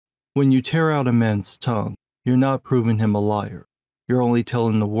When you tear out a man's tongue, you're not proving him a liar. You're only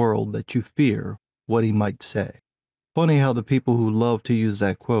telling the world that you fear what he might say. Funny how the people who love to use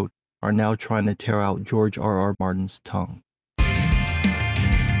that quote are now trying to tear out George R.R. Martin's tongue.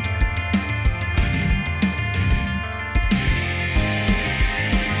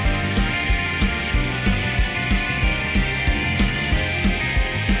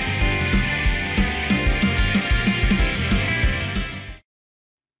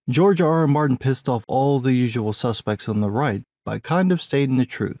 George R.R. Martin pissed off all the usual suspects on the right by kind of stating the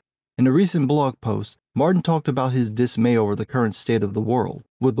truth. In a recent blog post, Martin talked about his dismay over the current state of the world,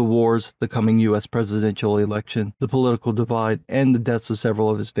 with the wars, the coming U.S. presidential election, the political divide, and the deaths of several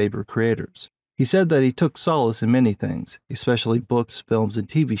of his favorite creators. He said that he took solace in many things, especially books, films, and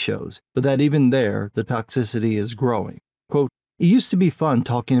TV shows, but that even there, the toxicity is growing. Quote, "It used to be fun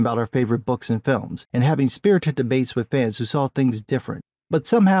talking about our favorite books and films, and having spirited debates with fans who saw things different. But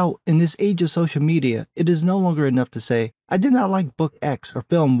somehow, in this age of social media, it is no longer enough to say, I did not like book X or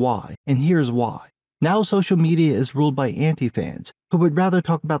film Y, and here's why. Now social media is ruled by anti-fans, who would rather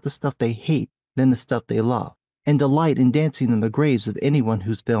talk about the stuff they hate than the stuff they love, and delight in dancing on the graves of anyone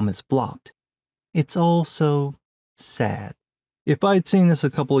whose film has flopped. It's all so sad." If I had seen this a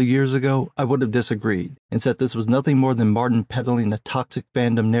couple of years ago, I would have disagreed, and said this was nothing more than Martin peddling a toxic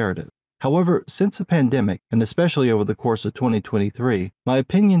fandom narrative. However, since the pandemic, and especially over the course of 2023, my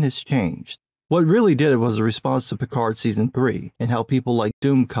opinion has changed. What really did it was a response to Picard Season 3, and how people like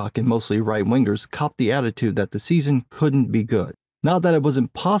Doomcock and mostly right-wingers copped the attitude that the season couldn't be good. Not that it was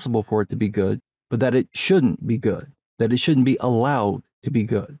impossible for it to be good, but that it shouldn't be good. That it shouldn't be allowed to be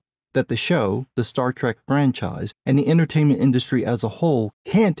good. That the show, the Star Trek franchise, and the entertainment industry as a whole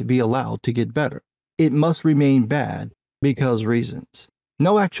can't be allowed to get better. It must remain bad because reasons.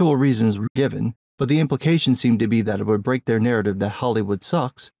 No actual reasons were given, but the implication seemed to be that it would break their narrative that Hollywood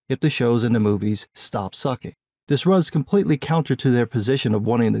sucks if the shows and the movies stop sucking. This runs completely counter to their position of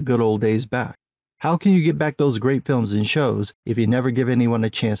wanting the good old days back. How can you get back those great films and shows if you never give anyone a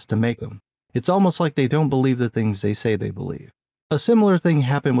chance to make them? It's almost like they don't believe the things they say they believe. A similar thing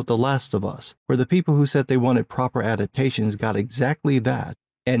happened with The Last of Us, where the people who said they wanted proper adaptations got exactly that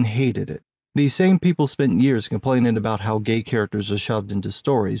and hated it. These same people spent years complaining about how gay characters are shoved into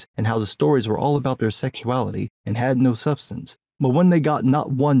stories and how the stories were all about their sexuality and had no substance. But when they got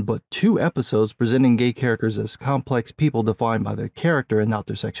not one but 2 episodes presenting gay characters as complex people defined by their character and not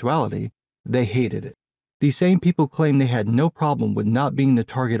their sexuality, they hated it. These same people claim they had no problem with not being the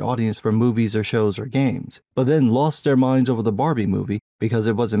target audience for movies or shows or games, but then lost their minds over the Barbie movie because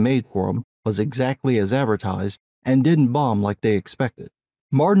it wasn't made for them, was exactly as advertised, and didn't bomb like they expected.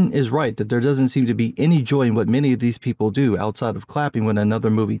 Martin is right that there doesn't seem to be any joy in what many of these people do outside of clapping when another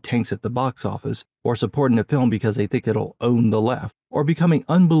movie tanks at the box office, or supporting a film because they think it'll own the left, or becoming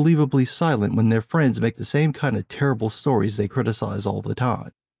unbelievably silent when their friends make the same kind of terrible stories they criticize all the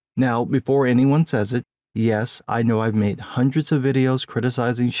time. Now, before anyone says it, yes, I know I've made hundreds of videos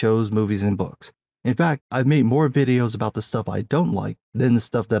criticizing shows, movies, and books. In fact, I've made more videos about the stuff I don't like than the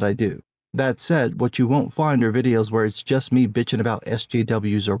stuff that I do. That said, what you won't find are videos where it's just me bitching about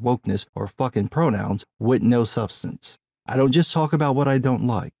SJWs or wokeness or fucking pronouns with no substance. I don't just talk about what I don't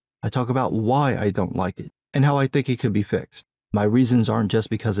like. I talk about why I don't like it and how I think it could be fixed. My reasons aren't just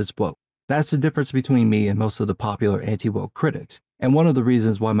because it's woke. That's the difference between me and most of the popular anti-woke critics, and one of the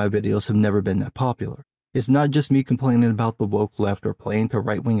reasons why my videos have never been that popular. It's not just me complaining about the woke left or playing to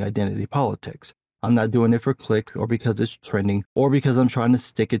right-wing identity politics. I'm not doing it for clicks or because it's trending or because I'm trying to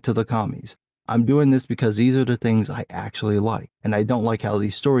stick it to the commies. I'm doing this because these are the things I actually like, and I don't like how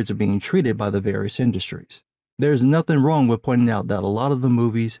these stories are being treated by the various industries. There's nothing wrong with pointing out that a lot of the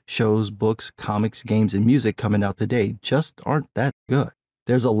movies, shows, books, comics, games, and music coming out today just aren't that good.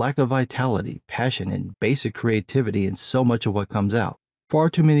 There's a lack of vitality, passion, and basic creativity in so much of what comes out. Far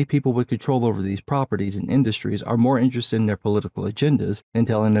too many people with control over these properties and industries are more interested in their political agendas than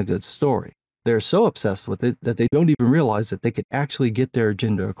telling a good story. They're so obsessed with it that they don't even realize that they could actually get their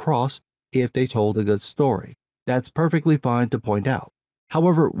agenda across if they told a good story. That's perfectly fine to point out.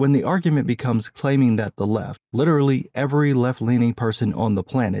 However, when the argument becomes claiming that the left, literally every left-leaning person on the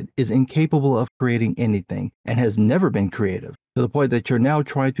planet, is incapable of creating anything and has never been creative, to the point that you're now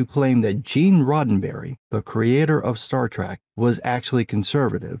trying to claim that Gene Roddenberry, the creator of Star Trek, was actually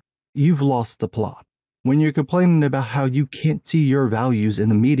conservative, you've lost the plot. When you're complaining about how you can't see your values in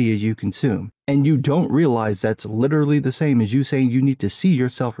the media you consume, and you don't realize that's literally the same as you saying you need to see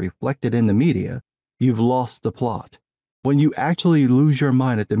yourself reflected in the media, you've lost the plot. When you actually lose your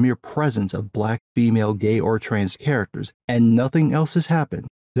mind at the mere presence of black, female, gay, or trans characters, and nothing else has happened,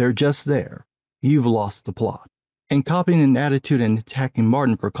 they're just there, you've lost the plot. And copying an attitude and attacking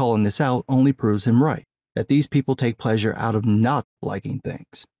Martin for calling this out only proves him right, that these people take pleasure out of not liking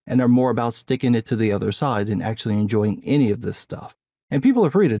things, and are more about sticking it to the other side than actually enjoying any of this stuff. And people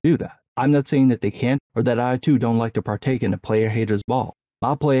are free to do that. I'm not saying that they can't, or that I too don't like to partake in a player hater's ball.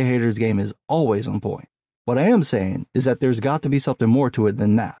 My player hater's game is always on point. What I am saying is that there's got to be something more to it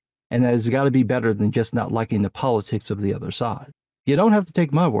than that, and that it's got to be better than just not liking the politics of the other side. You don't have to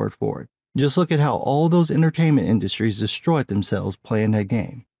take my word for it. Just look at how all those entertainment industries destroyed themselves playing that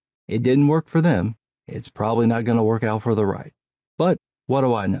game. It didn't work for them. It's probably not going to work out for the right. But what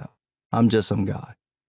do I know? I'm just some guy.